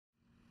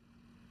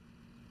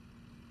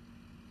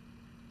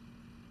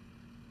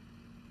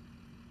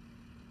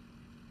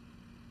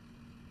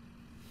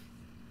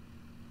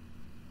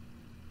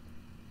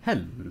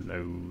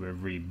Hello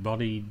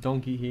everybody,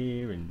 Donkey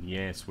here, and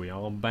yes, we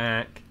are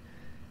back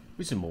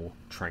with some more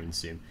Train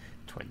Sim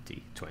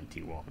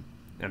 2021.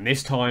 And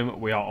this time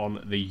we are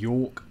on the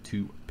York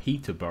to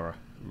Peterborough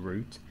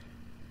route,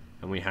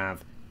 and we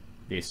have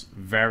this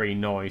very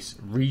nice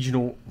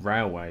Regional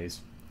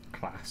Railways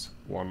Class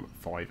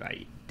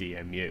 158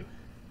 DMU.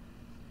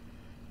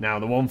 Now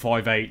the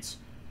 158s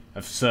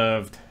have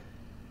served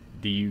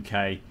the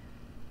UK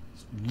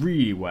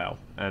really well,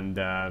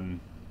 and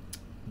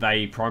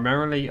they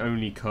primarily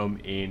only come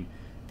in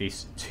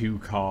this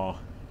 2-car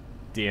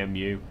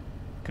DMU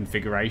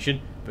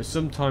configuration, but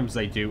sometimes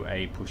they do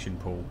a push and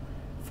pull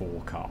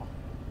 4-car,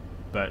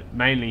 but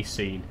mainly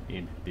seen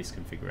in this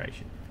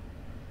configuration.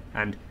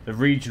 And the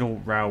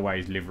Regional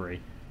Railways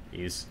livery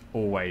is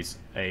always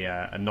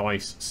a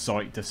nice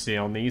sight to see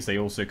on these. They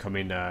also come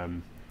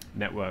in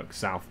Network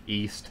South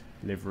East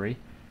livery,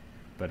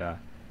 but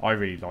I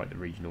really like the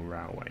Regional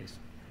Railways.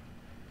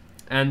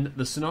 And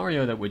the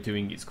scenario that we're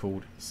doing is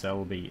called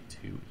Selby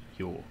to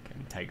York,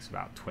 and it takes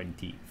about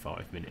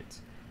 25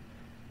 minutes.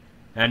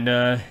 And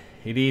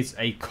it is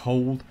a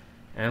cold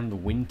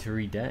and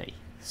wintry day.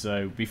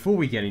 So before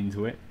we get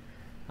into it,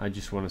 I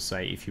just want to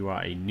say, if you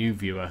are a new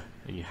viewer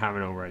and you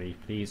haven't already,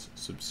 please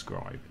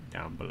subscribe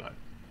down below.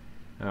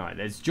 Alright,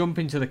 let's jump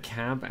into the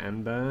cab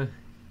and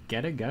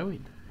get it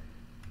going.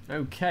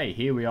 Okay,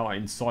 here we are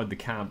inside the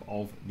cab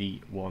of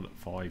the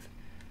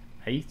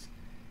 158,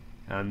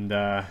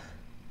 and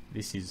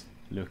this is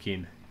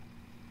looking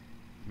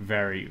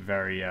very,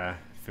 very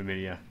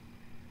familiar.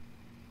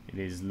 It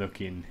is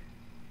looking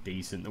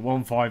decent. The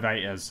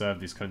 158 has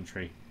served this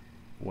country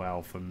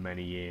well for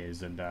many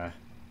years, and I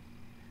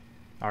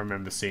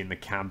remember seeing the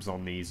cabs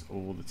on these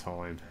all the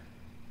time.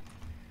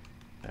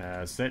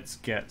 So let's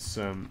get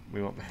some.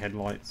 We want the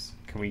headlights.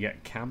 Can we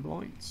get cab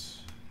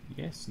lights?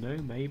 Yes, no,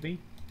 maybe.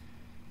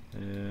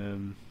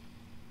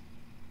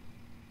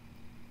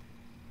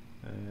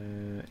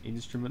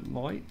 Instrument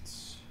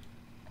lights.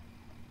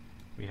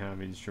 We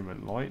have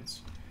instrument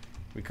lights.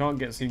 We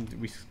can't seem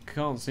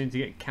to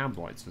get cab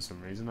lights for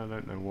some reason. I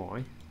don't know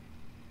why.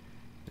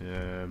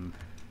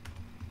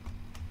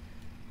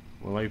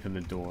 We'll open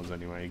the doors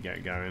anyway.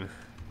 Get going.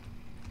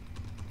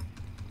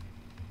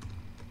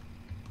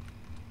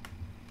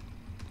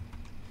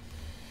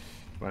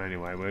 Well,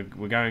 anyway,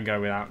 we're going to go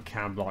without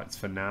cab lights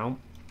for now.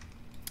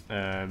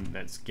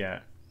 Let's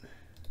get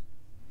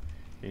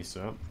this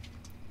up.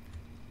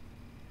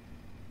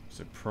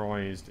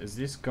 Surprised. Has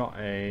this got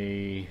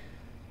a...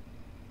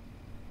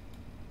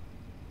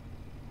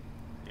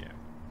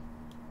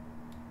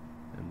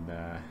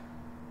 I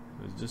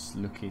was just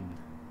looking.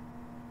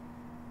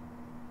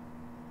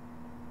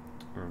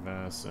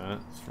 Reverser,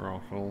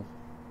 throttle.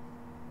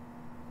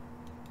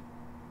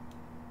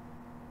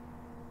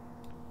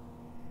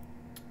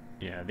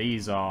 Yeah,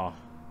 these are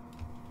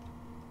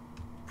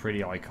pretty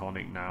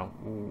iconic now.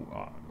 Ooh,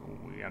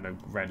 we had a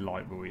red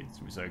light, but it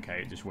was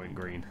okay. It just went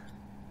green.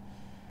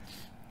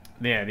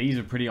 Yeah, these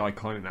are pretty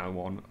iconic now.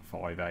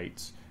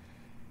 158s.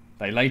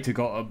 They later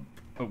got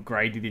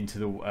upgraded into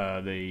the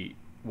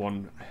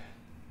one.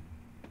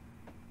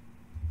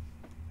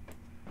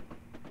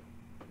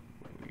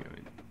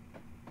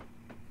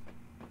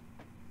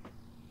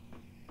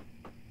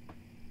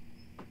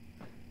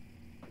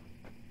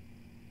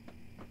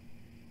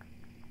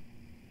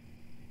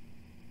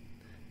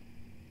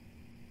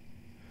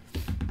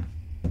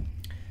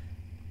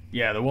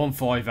 Yeah, the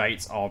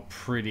 158s are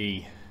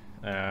pretty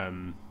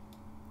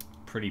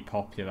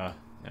popular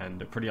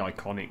and pretty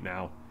iconic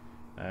now.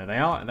 They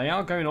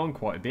are going on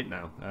quite a bit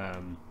now,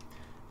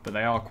 but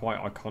they are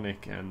quite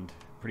iconic and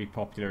pretty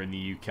popular in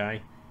the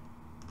UK.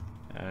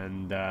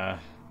 And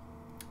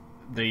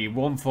the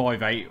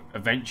 158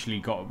 eventually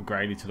got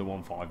upgraded to the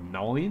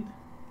 159,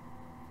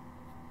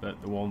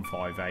 but the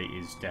 158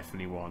 is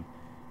definitely one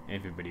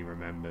everybody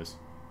remembers.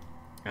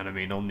 And I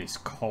mean, on this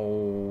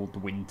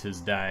cold winter's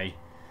day,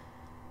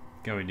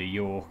 going to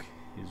York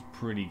is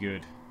pretty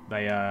good.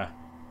 They up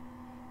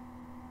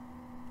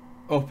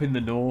in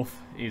the north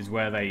is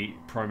where they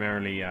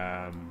primarily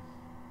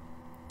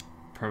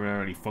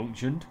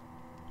functioned.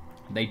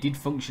 They did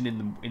function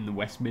in the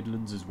West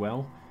Midlands as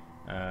well,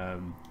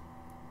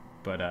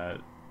 but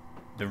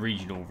the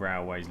Regional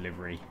Railways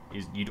livery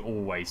is, you'd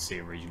always see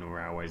a Regional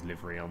Railways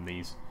livery on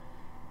these.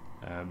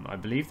 I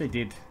believe they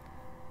did.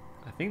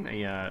 I think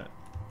they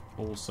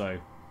also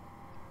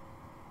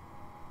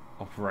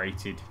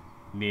operated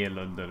near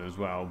London as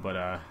well, but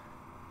I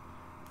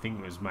think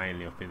it was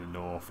mainly up in the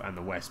north and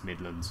the West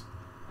Midlands.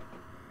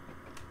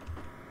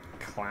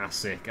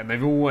 Classic, and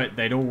they'd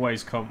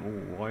always come.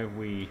 Ooh, why have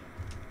we?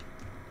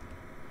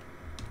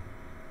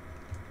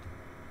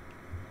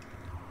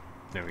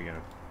 There we go.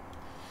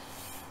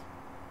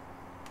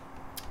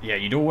 Yeah,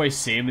 you'd always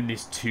see them in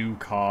this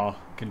 2-car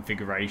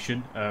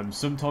configuration.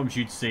 Sometimes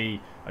you'd see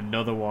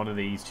another one of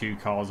these 2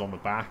 cars on the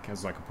back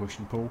as like a push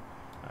and pull.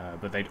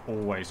 But they'd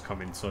always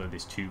come in sort of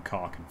this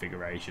 2-car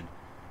configuration.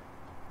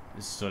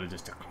 This is sort of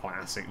just a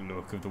classic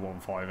look of the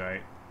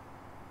 158.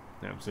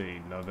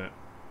 Absolutely love it.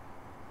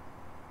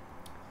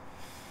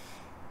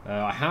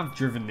 I have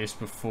driven this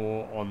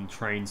before on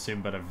Train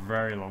Sim, but a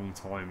very long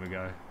time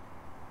ago.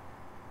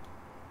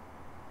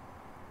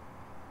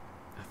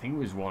 I think it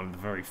was one of the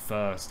very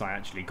first I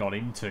actually got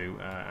into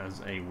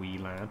as a wee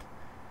lad.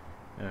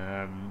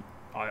 I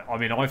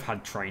mean, I've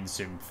had Train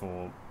Sim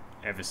for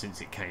ever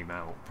since it came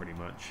out, pretty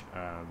much,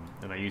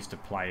 and I used to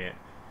play it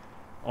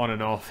on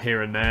and off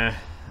here and there.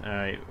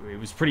 It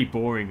was pretty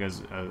boring as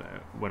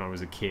when I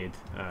was a kid,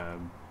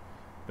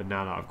 but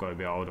now that I've got a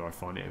bit older, I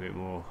find it a bit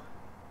more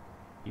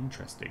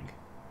interesting.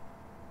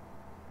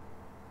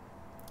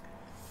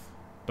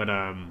 But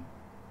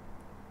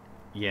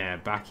yeah,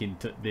 back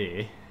into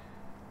there.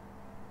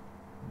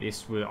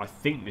 I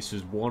think this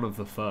was one of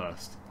the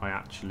first I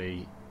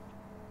actually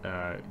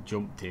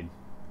jumped in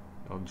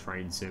on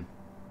Train Sim.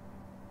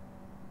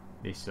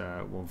 This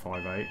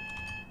 158.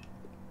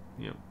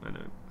 Yep, I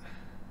know.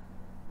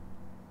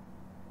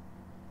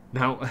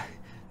 Now,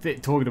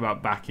 talking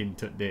about back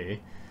into there,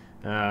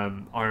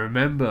 I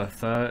remember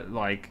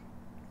like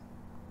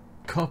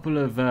couple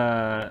of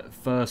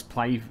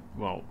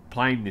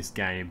playing this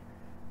game.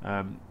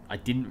 I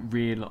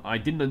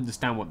didn't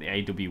understand what the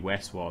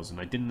AWS was, and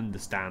I didn't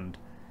understand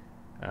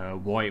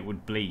why it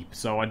would bleep.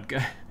 So I'd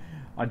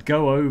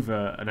go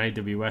over an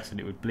AWS and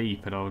it would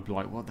bleep, and I would be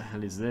like, "What the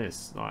hell is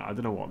this? I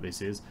don't know what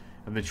this is."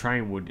 And the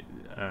train would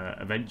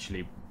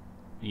eventually,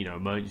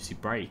 emergency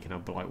brake, and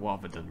I'd be like,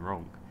 "What have I done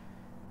wrong?"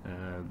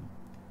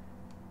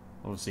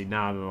 Obviously,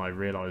 now that I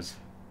realise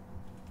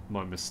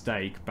my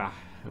mistake,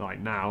 like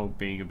now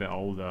being a bit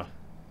older,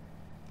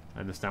 I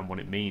understand what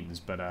it means.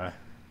 But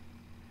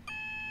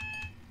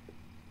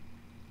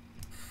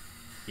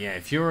yeah,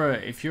 if you're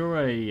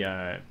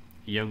a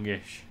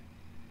youngish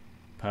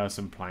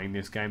person playing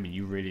this game and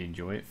you really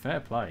enjoy it,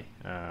 fair play.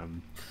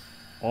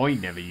 I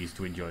never used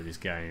to enjoy this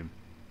game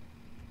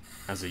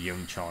as a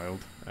young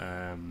child.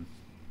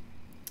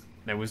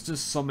 There was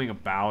just something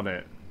about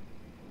it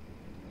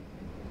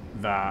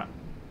that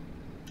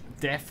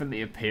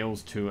definitely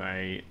appeals to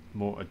a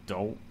more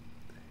adult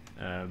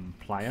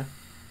player.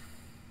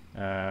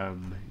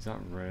 Is that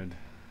red?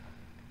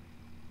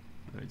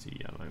 No, it's a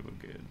yellow. We're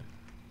good.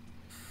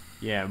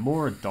 Yeah,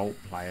 more adult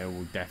player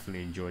will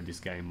definitely enjoy this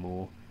game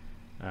more.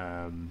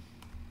 But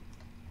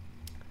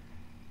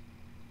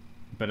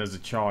as a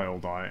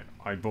child, I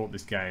bought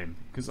this game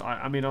because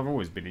I mean I've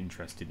always been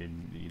interested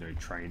in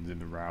trains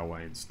and the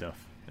railway and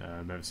stuff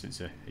ever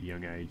since a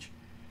young age.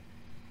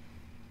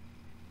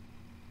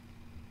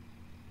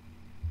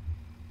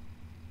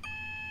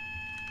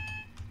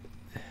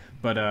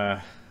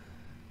 But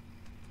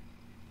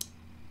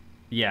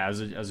yeah,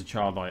 as a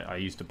child, I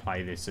used to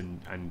play this,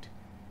 and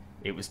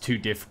it was too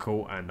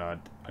difficult, and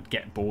I'd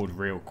get bored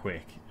real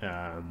quick,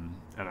 and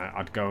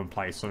I'd go and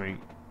play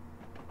something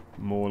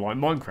more like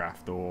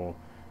Minecraft, or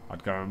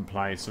I'd go and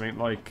play something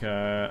like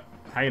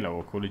Halo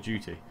or Call of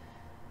Duty.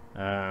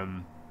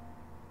 That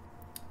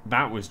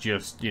was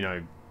just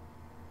me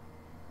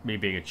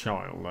being a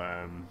child.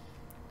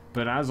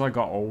 But as I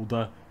got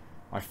older,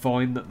 I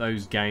find that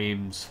those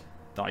games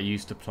that I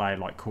used to play,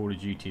 like Call of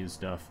Duty and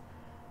stuff,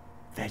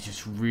 they're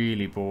just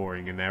really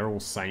boring, and they're all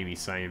samey.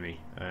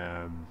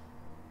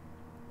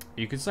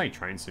 You could say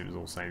Train Sim is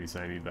all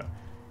samey, but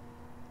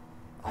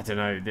I don't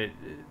know.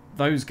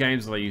 Those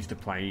games that I used to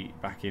play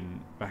back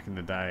in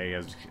the day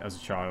as a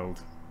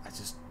child,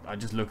 I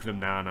just look at them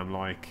now and I'm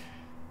like,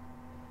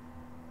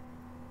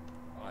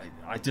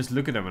 I just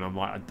look at them and I'm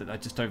like, I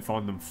just don't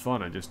find them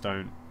fun. I just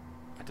don't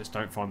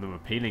find them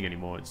appealing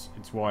anymore.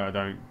 It's why I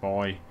don't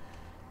buy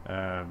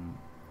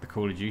the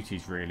Call of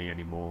Duties really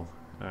anymore.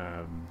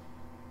 I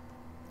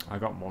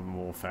got Modern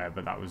Warfare,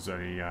 but that was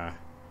only out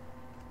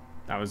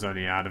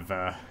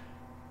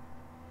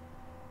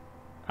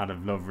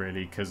of love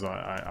really, because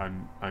I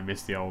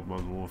miss the old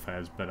Modern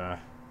Warfares. But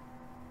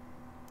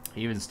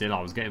even still,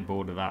 I was getting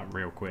bored of that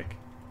real quick.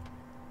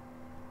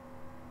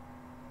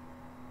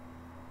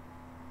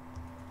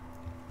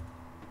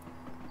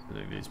 I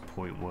think this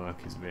point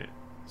work is a bit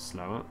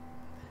slower,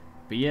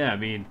 but yeah, I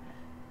mean,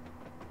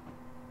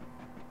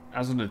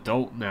 as an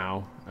adult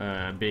now,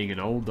 being an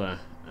older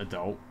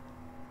adult,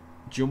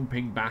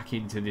 jumping back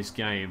into this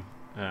game,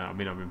 I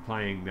mean, I've been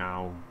playing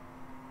now,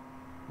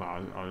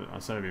 well,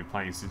 I've certainly been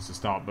playing since the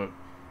start, but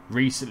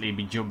recently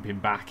been jumping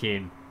back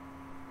in.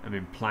 I've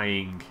been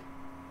playing,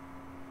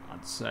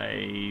 I'd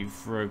say,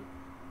 for a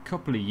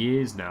couple of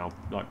years now,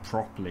 like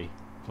properly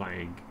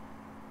playing.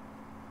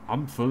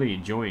 I'm fully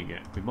enjoying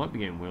it. We might be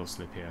getting wheel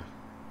slip here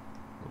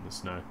on the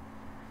snow.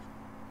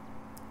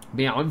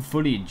 But yeah, I'm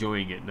fully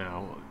enjoying it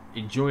now.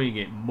 Enjoying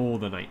it more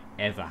than I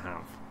ever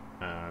have.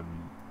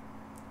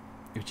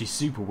 Which is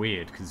super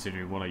weird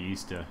considering what I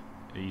used to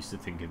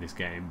think of this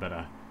game.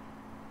 But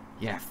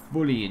yeah,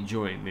 fully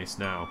enjoying this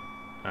now.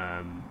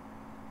 And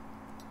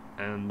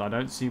I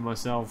don't see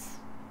myself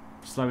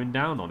slowing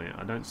down on it.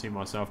 I don't see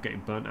myself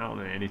getting burnt out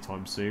on it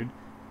anytime soon.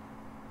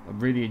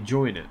 I'm really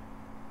enjoying it.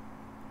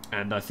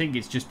 And I think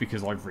it's just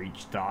because I've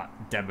reached that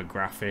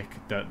demographic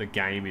that the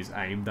game is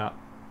aimed at.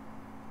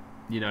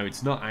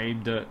 It's not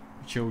aimed at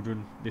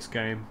children, this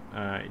game.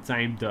 It's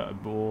aimed at a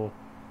more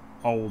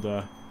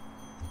older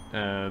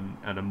and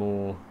a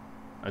more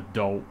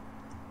adult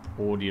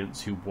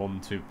audience who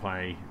want to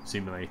play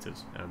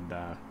simulators, and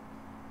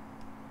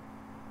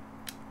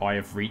I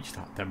have reached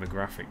that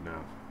demographic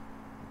now.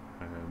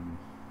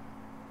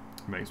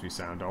 Makes me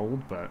sound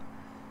old, but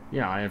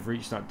yeah, I have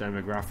reached that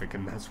demographic,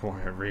 and that's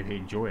why I really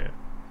enjoy it.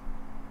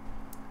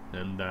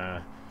 And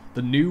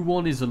the new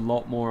one is a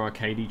lot more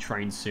arcadey.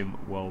 Train Sim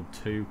World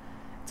 2,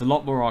 it's a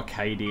lot more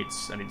arcadey.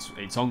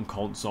 It's on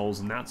consoles,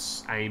 and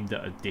that's aimed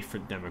at a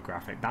different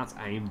demographic. That's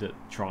aimed at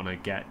trying to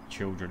get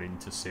children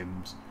into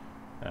sims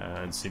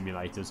and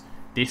simulators.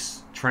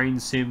 This Train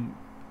Sim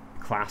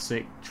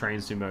Classic,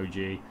 Train Sim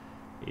OG,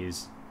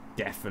 is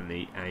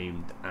definitely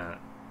aimed at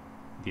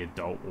the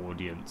adult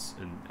audience,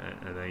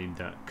 and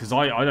aimed at, because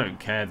I don't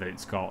care that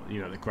it's got,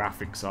 you know, the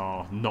graphics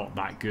are not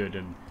that good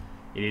and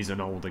it is an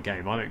older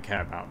game. I don't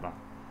care about that.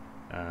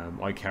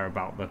 I care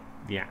about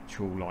the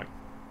actual, like,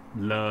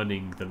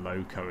 learning the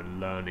loco and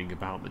learning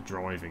about the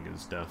driving and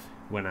stuff.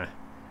 When a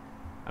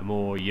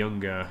more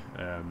younger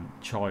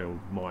child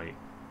might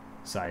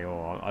say,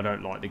 oh, I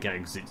don't like the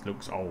game because it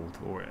looks old,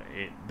 or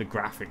the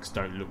graphics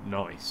don't look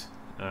nice.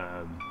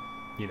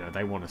 You know,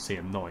 they want to see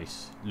a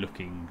nice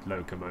looking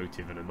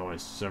locomotive and a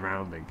nice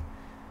surrounding.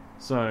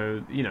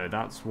 So, you know,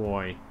 that's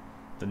why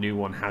the new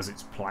one has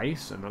its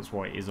place, and that's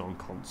why it is on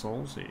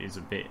consoles. It is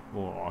a bit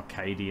more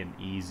arcadey and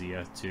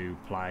easier to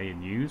play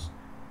and use.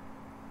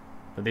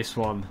 But this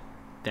one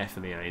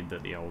definitely aimed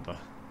at the older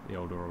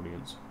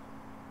audience,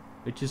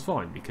 which is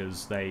fine,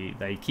 because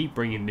they keep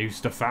bringing new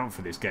stuff out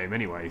for this game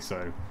anyway.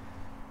 So,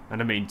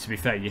 and I mean, to be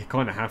fair, you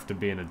kind of have to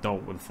be an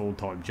adult with a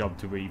full-time job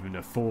to even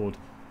afford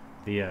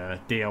the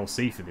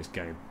DLC for this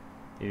game.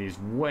 It is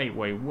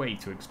way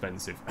too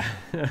expensive.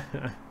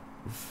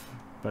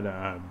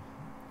 But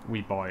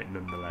we buy it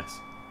nonetheless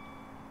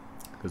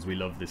because we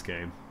love this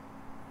game.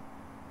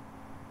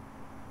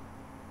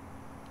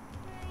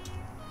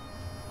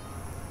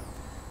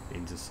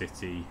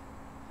 Intercity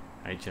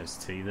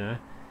HST there.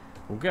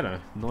 We'll get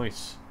a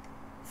nice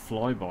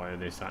flyby of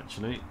this,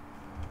 actually.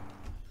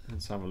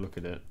 Let's have a look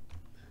at it.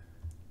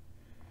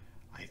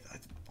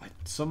 I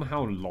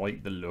somehow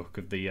like the look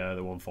of the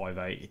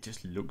 158. It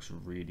just looks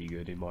really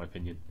good, in my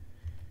opinion.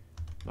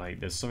 Like,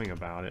 there's something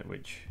about it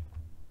which...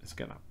 Let's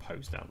get that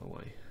post out of the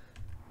way.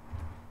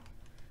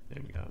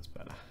 There we go, that's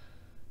better.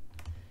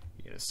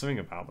 Yeah, there's something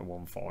about the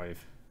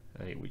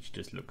 158 which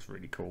just looks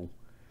really cool,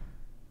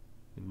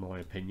 in my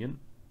opinion.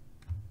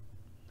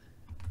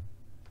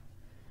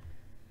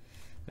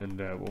 And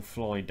we'll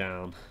fly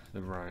down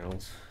the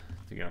rails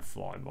to get a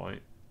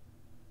flyby.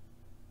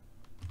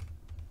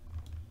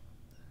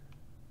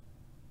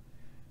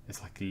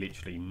 There's like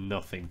literally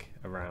nothing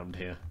around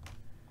here.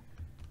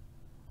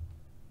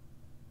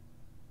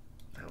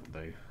 That'll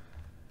do.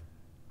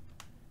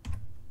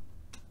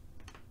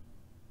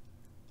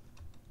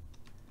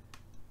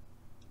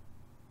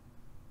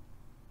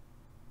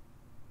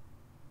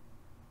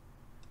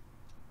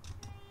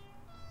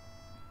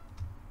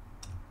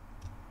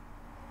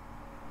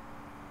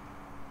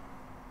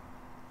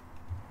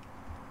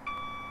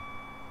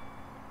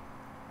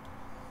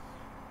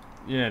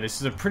 Yeah, this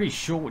is a pretty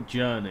short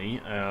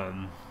journey,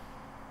 to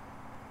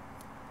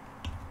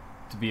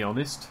be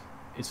honest.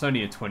 It's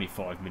only a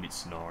 25-minute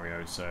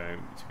scenario, so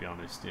to be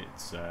honest,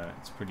 it's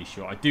pretty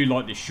short. I do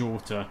like the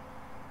shorter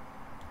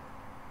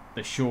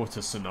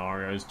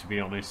scenarios, to be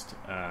honest.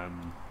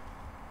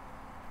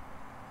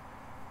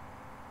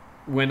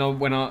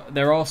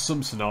 There are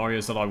some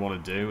scenarios that I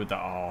want to do that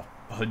are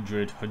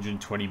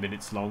 120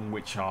 minutes long,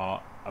 which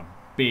are a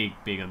big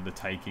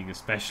undertaking,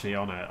 especially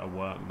on a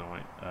work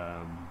night.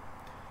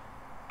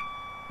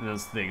 And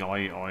that's the thing,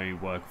 I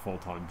work a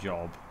full-time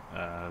job,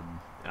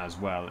 as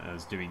well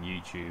as doing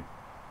YouTube.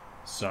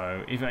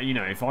 So if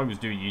I was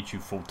doing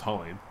YouTube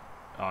full-time,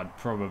 I'd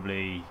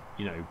probably,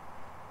 you know,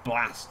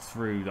 blast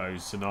through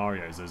those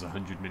scenarios, those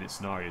 100-minute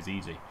scenarios,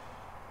 easy.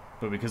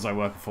 But because I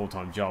work a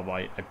full-time job,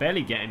 I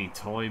barely get any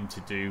time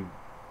to do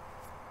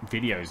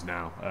videos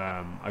now.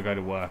 I go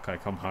to work, I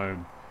come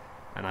home,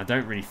 and I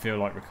don't really feel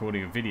like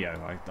recording a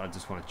video. I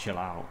just want to chill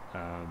out.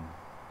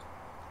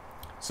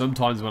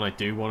 Sometimes when I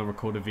do want to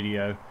record a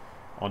video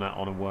on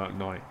a work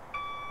night,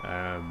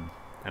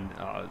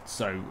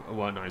 so a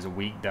work night is a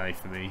weekday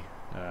for me,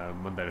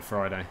 Monday to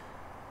Friday.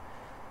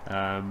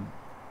 I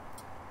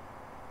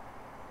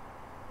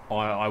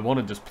want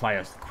to just play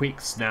a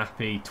quick,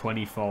 snappy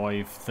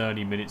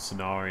 25-30 minute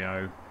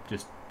scenario,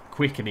 just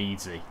quick and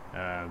easy.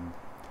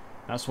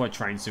 That's why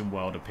Train Sim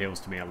World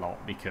appeals to me a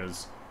lot,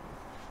 because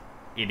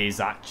it is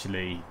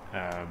actually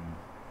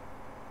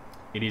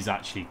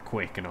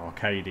quick and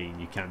arcadey, and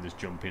you can just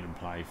jump in and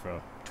play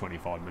for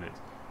 25 minutes.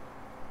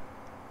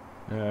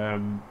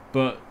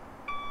 But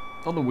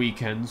on the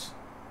weekends,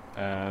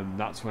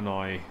 that's when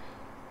I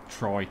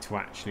try to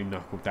actually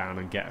knuckle down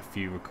and get a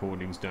few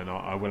recordings done.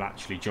 I will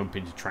actually jump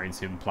into Train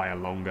Sim, play a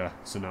longer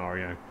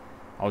scenario.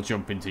 I'll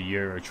jump into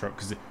Euro Truck,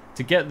 because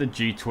to get the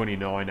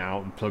G29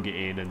 out and plug it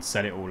in and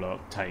set it all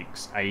up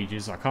takes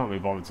ages. I can't be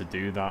bothered to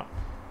do that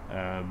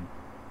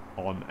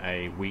on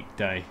a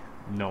weekday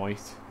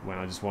night when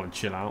I just want to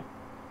chill out.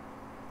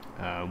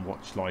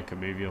 watch like a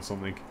movie or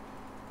something.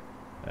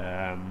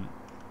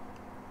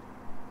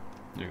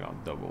 You got a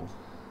double.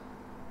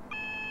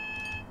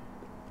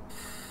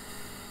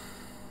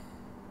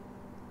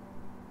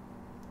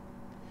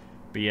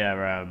 But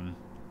yeah,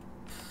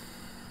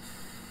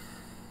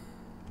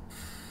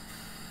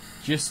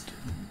 just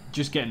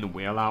getting the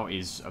wheel out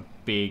is a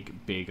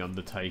big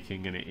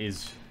undertaking, and it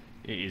is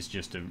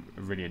just a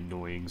really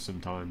annoying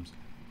sometimes.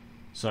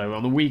 So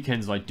on the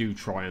weekends I do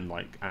try and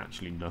like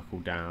actually knuckle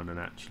down and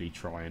actually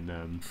try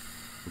and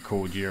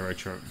record Euro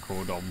Truck,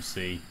 record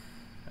OMC,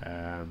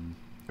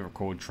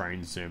 record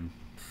Train Sim,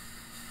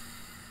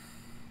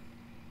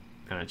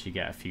 and actually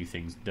get a few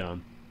things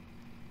done.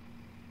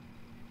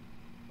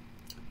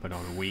 But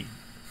on a week,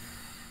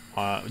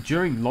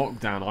 during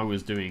lockdown I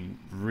was doing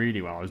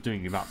really well. I was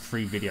doing about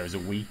 3 videos a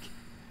week,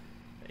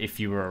 if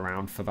you were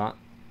around for that.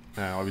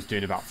 I was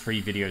doing about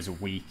 3 videos a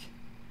week,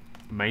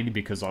 mainly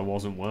because I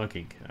wasn't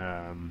working.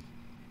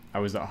 I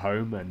was at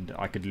home and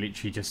I could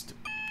literally just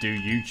do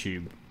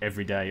YouTube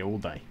every day, all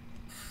day,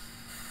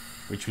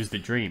 which was the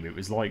dream. It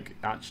was like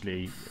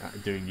actually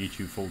doing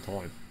YouTube full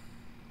time,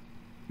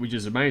 which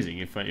is amazing.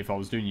 If I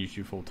was doing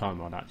YouTube full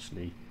time, I'd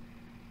actually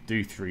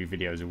do 3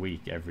 videos a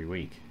week every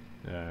week,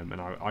 and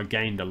I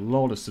gained a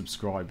lot of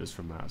subscribers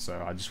from that.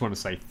 So I just want to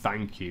say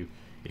thank you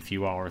if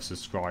you are a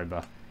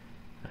subscriber.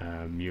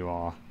 You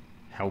are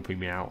helping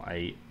me out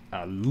a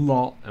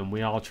lot, and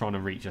we are trying to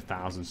reach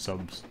 1,000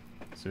 subs.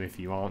 So if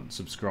you aren't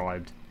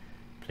subscribed,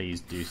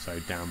 please do so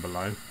down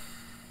below.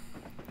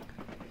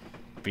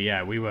 But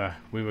yeah, we were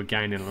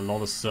gaining a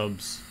lot of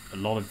subs, a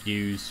lot of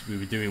views. We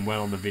were doing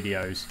well on the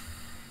videos,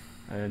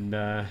 and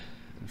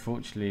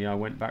unfortunately I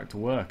went back to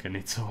work and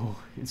it's all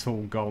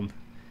gone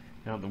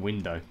out the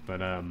window.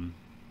 But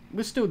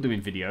we're still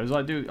doing videos.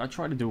 I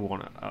try to do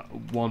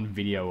one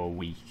video a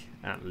week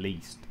at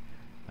least.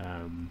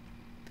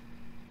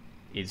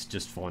 It's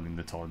just finding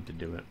the time to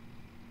do it,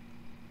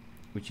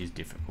 which is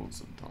difficult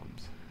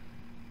sometimes.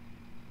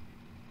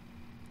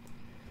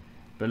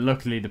 But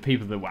luckily the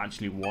people that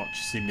actually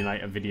watch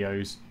simulator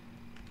videos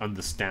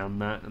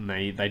understand that, and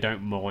they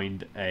don't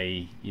mind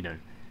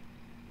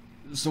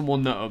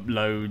someone that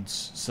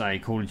uploads, say,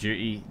 Call of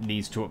Duty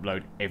needs to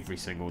upload every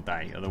single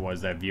day,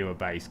 otherwise their viewer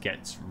base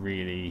gets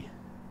really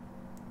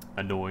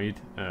annoyed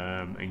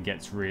and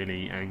gets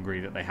really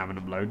angry that they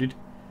haven't uploaded.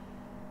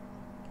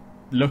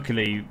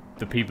 Luckily,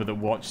 the people that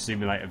watch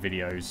simulator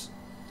videos...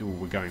 Oh,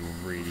 we're going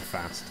really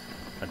fast.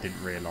 I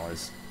didn't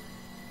realise.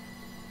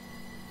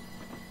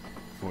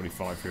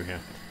 45 through here.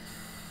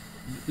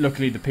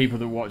 Luckily, the people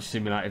that watch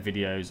simulator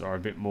videos are a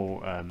bit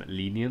more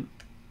lenient,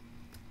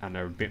 and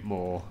they're a bit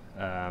more...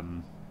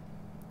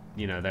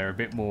 they're a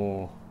bit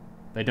more...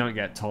 They don't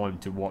get time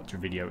to watch a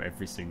video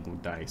every single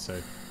day,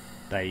 so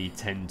they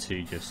tend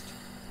to just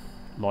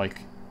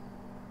like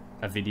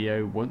a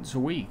video once a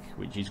week,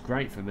 which is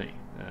great for me.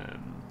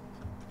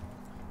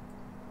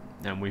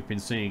 And we've been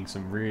seeing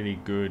some really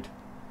good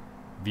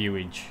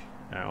viewage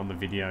on the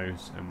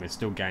videos, and we're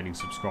still gaining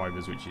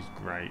subscribers, which is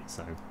great,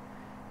 so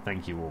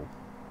thank you all.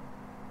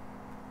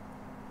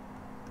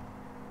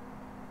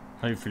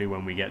 Hopefully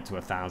when we get to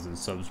 1,000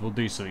 subs we'll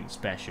do something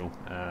special.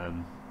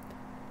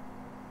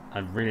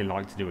 I'd really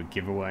like to do a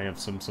giveaway of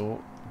some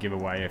sort, give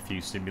away a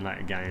few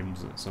simulator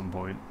games at some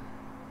point,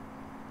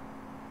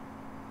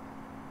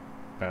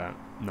 but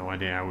no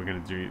idea how we're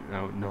going to do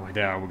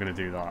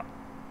that.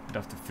 We'd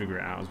have to figure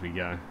it out as we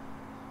go.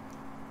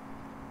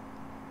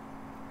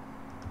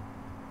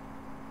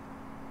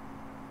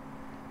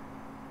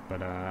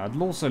 But I'd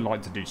also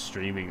like to do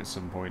streaming at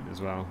some point as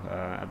well.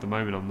 At the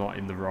moment I'm not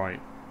in the right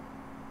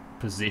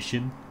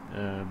position,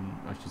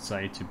 I should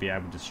say, to be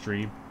able to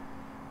stream.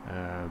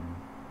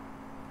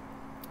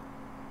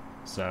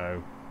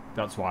 So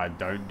that's why I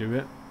don't do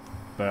it.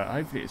 But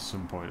hopefully at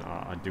some point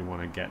I do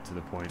want to get to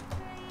the point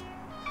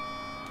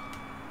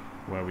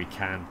where we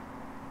can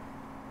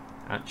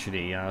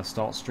actually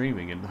start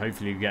streaming, and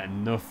hopefully get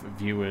enough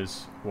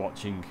viewers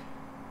watching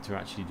to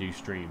actually do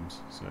streams.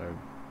 So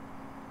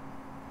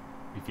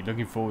if you're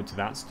looking forward to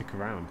that, stick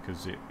around,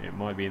 because it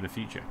might be in the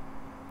future.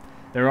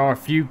 There are a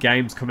few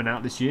games coming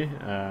out this year.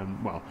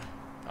 Well,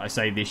 I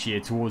say this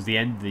year, towards the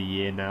end of the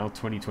year now.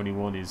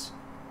 2021 is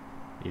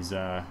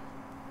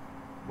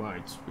well,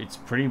 it's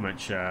pretty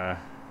much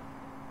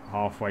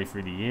halfway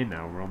through the year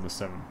now. We're on the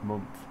 7th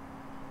month,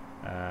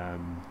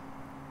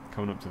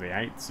 coming up to the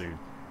 8th soon.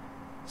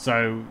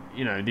 So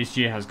this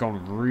year has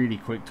gone really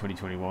quick,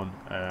 2021.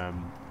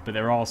 But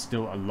there are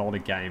still a lot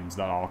of games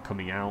that are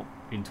coming out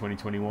in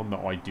 2021 that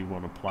I do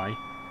want to play,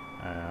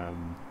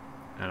 and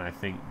I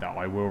think that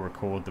I will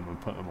record them and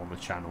put them on the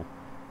channel.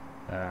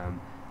 And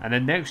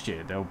then next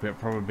year there'll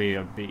probably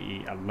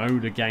be a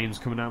load of games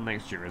coming out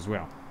next year as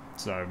well.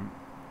 So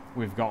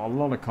we've got a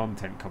lot of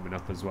content coming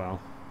up as well.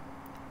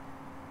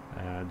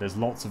 There's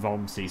lots of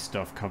OMC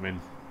stuff coming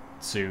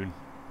soon,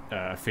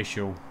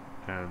 official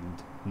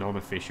and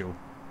non-official.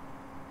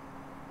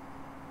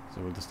 So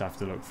we'll just have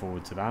to look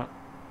forward to that.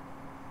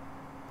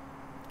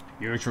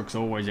 Euro Truck's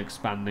always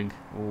expanding,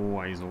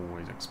 always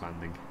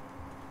expanding.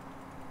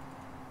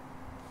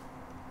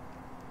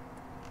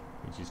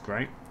 which is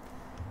great.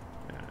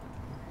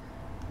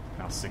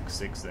 Class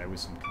 6 there with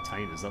some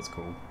containers, that's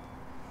cool.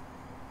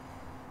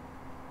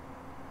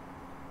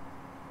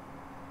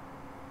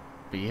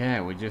 But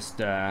yeah, we're just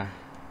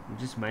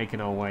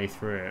making our way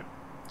through it.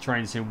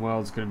 Train Sim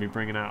World's going to be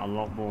bringing out a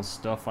lot more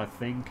stuff, I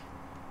think.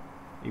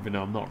 Even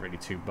though I'm not really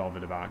too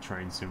bothered about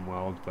Train Sim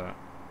World, but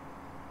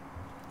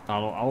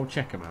I'll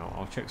check them out.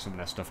 I'll check some of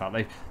their stuff out.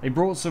 They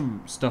brought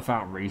some stuff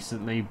out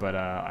recently, but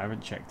I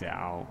haven't checked it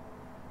out.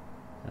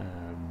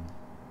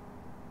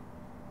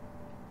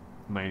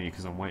 Mainly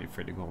because I'm waiting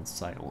for it to go on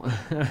sale.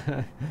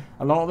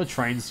 A lot of the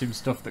Train Sim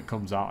stuff that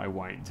comes out, I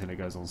wait until it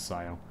goes on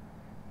sale.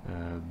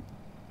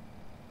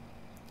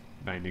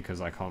 Mainly because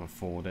I can't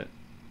afford it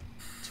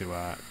to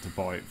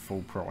buy it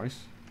full price,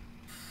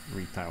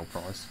 retail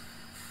price.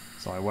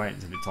 So I wait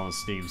until it's on a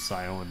Steam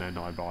sale and then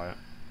I buy it.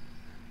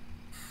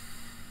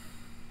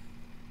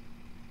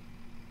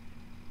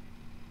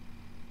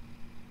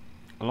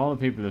 A lot of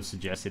people have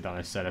suggested that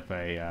I set up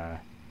a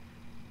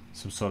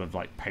some sort of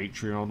like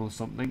Patreon or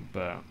something,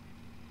 but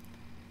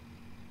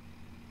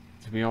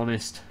to be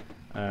honest,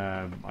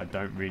 I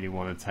don't really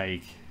want to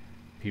take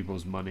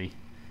people's money,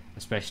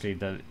 especially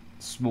the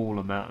small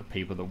amount of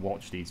people that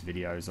watch these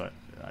videos.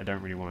 I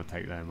don't really want to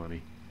take their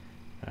money.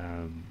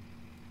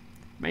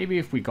 Maybe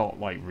if we got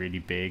like really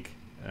big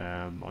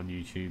on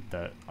YouTube,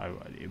 that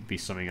it would be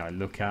something I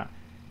look at.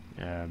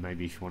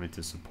 Maybe if you wanted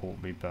to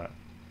support me, but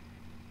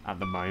at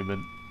the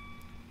moment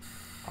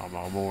I'm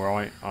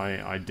alright.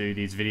 I do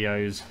these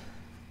videos,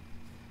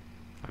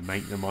 I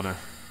make them on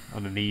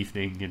an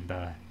evening, and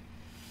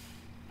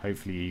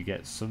hopefully you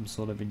get some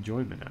sort of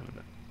enjoyment out of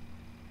it.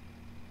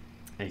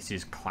 This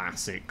is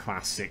classic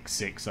Class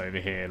 6 over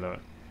here, look.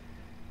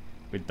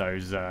 With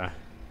those,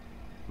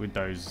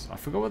 I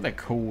forgot what they're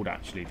called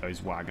actually,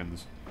 those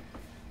wagons.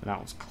 But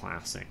that was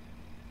classic.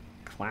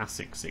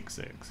 Classic 6.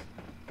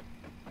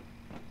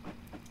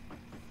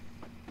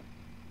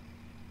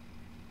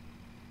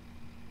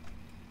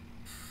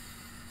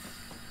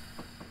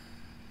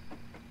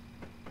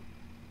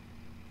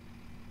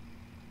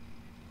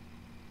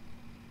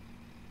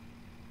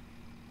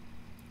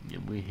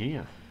 And we're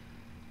here.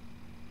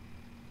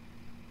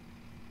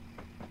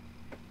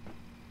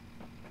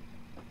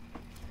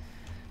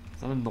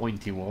 Is that a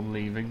 91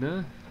 leaving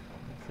there?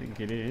 I think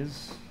it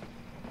is.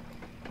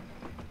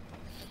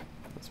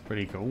 That's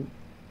pretty cool.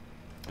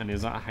 And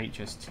is that a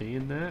HST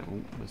in there? Oh,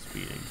 we're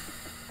speeding.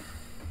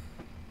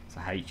 It's a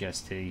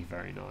HST,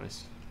 very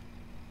nice.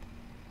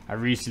 I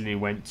recently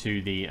went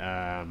to the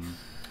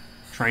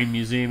train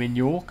museum in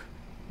York,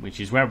 which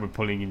is where we're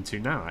pulling into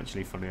now,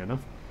 actually, funny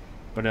enough.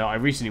 But I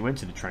recently went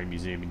to the train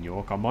museum in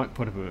York. I might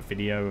put up a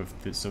video of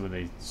some of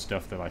the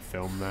stuff that I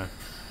filmed there.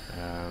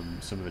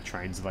 Some of the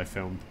trains that I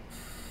filmed.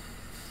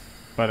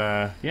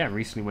 But yeah,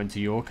 recently went to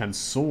York and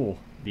saw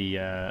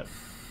the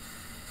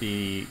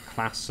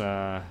class.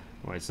 Well,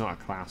 it's not a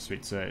class.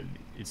 It's the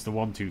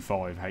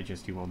 125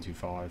 HST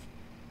 125.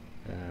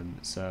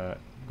 Sir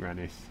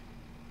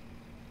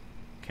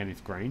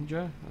Kenneth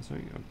Granger. I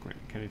think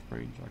Kenneth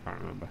Granger. I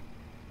can't remember.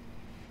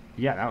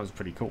 Yeah, that was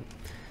pretty cool.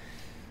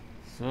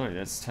 So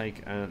let's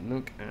take a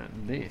look at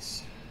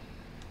this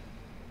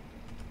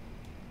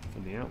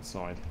from the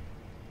outside.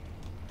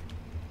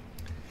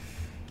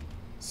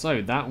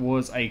 So that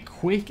was a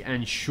quick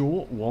and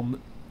short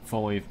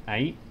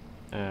 158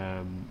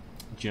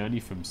 journey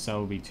from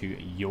Selby to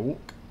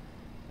York,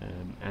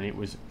 and it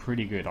was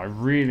pretty good. I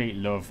really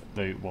love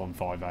the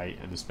 158,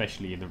 and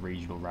especially in the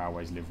Regional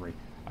Railways livery.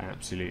 I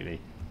absolutely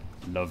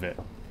love it,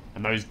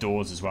 and those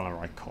doors as well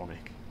are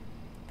iconic.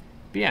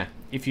 But yeah,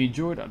 if you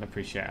enjoyed, I'd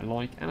appreciate a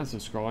like and a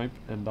subscribe,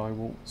 and I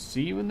will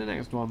see you in the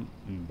next one.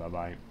 Bye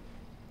bye.